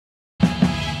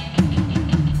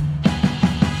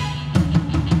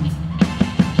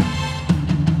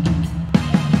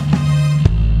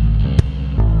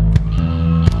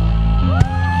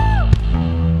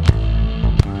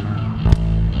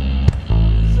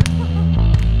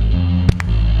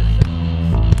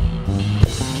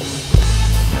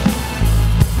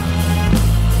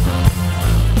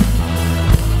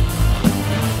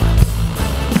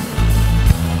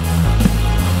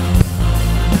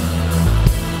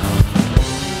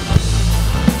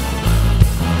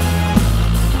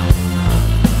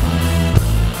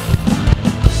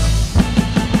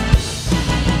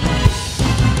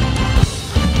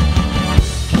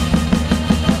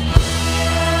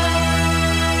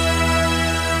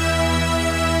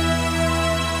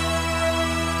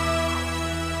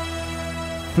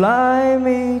Fly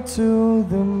me to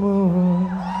the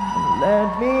moon,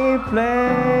 let me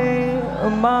play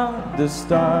among the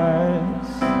stars.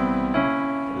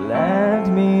 Let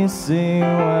me see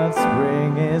what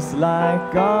spring is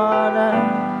like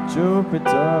on Jupiter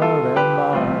and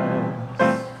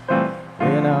Mars.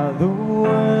 In other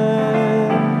words,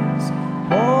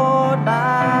 hold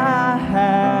my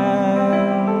hand.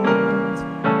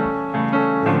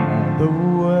 In other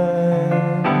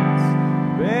words,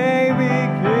 baby,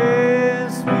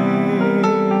 kiss me.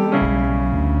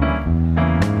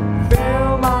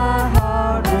 Fill my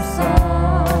heart with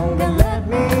song and let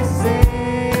me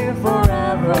sing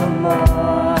forevermore.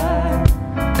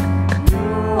 You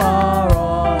are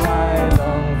all I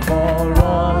long for,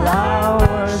 all I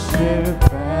worship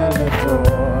and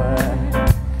adore.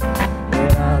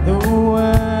 In other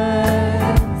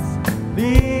words,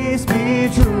 please be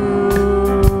true.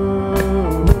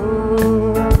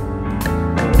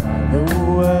 In other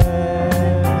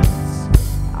words,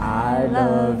 I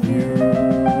love you.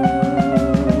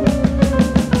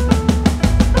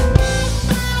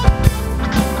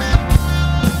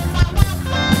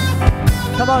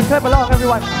 Come on, clap along,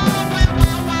 everyone.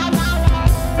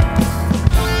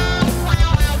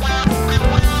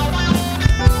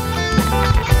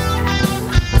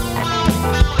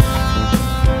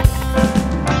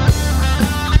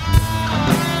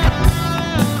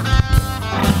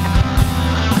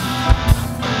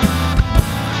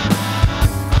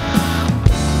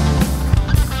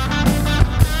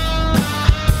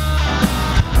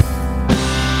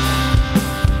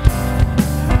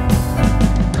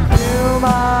 Fill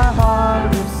my heart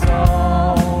with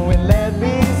song and let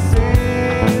me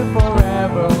sing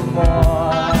forevermore.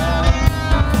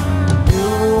 You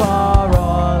are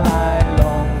all I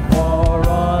long for,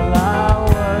 all I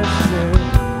worship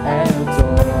and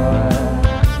adore.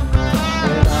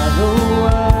 In other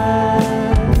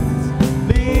words,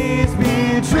 please be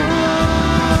true.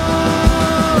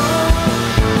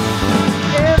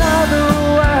 In other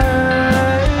words,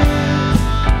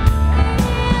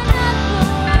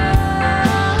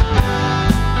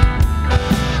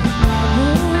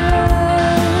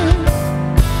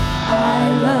 I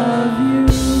love you.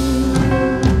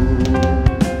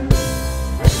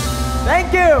 Thank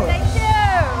you. Thank you.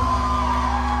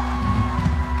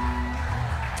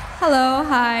 Hello,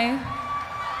 hi.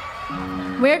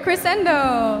 We're Crescendo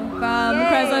from Yay.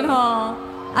 Crescent Hall.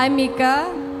 I'm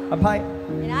Mika. I'm Pai.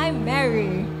 And I'm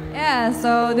Mary. Yeah,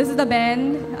 so this is the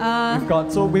band.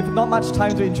 We've not much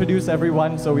time to introduce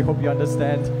everyone, so we hope you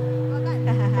understand.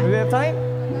 Do we have time?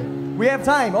 We have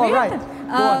time. All right.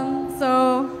 Go on.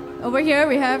 So over here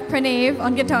we have Pranav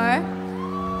on guitar.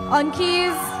 On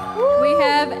keys we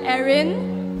have Erin.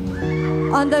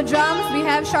 On the drums we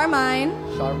have Shar-mine.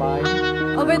 Shar-mine.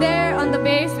 Over there on the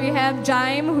bass we have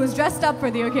Jime, who's dressed up for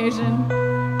the occasion.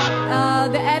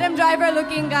 The Adam Driver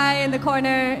looking guy in the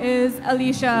corner is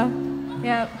Alicia.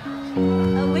 Yep.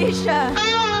 Alicia.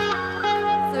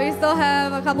 So we still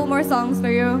have a couple more songs for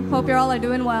you. Hope you all are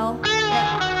doing well.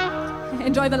 Yeah.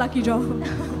 Enjoy the lucky draw.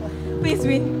 Please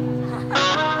win.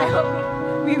 I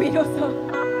hope we win also.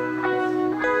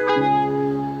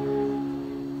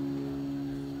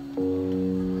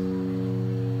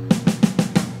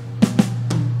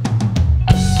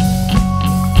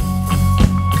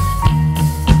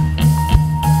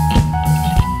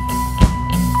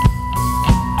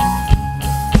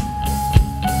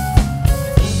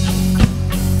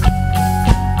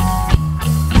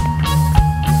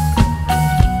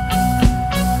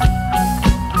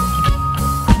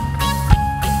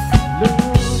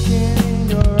 Look in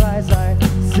your eyes, I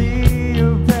see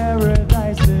your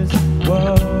paradise. This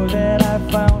world that I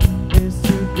found is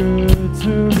too good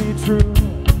to be true.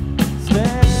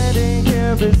 Standing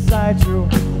here beside you,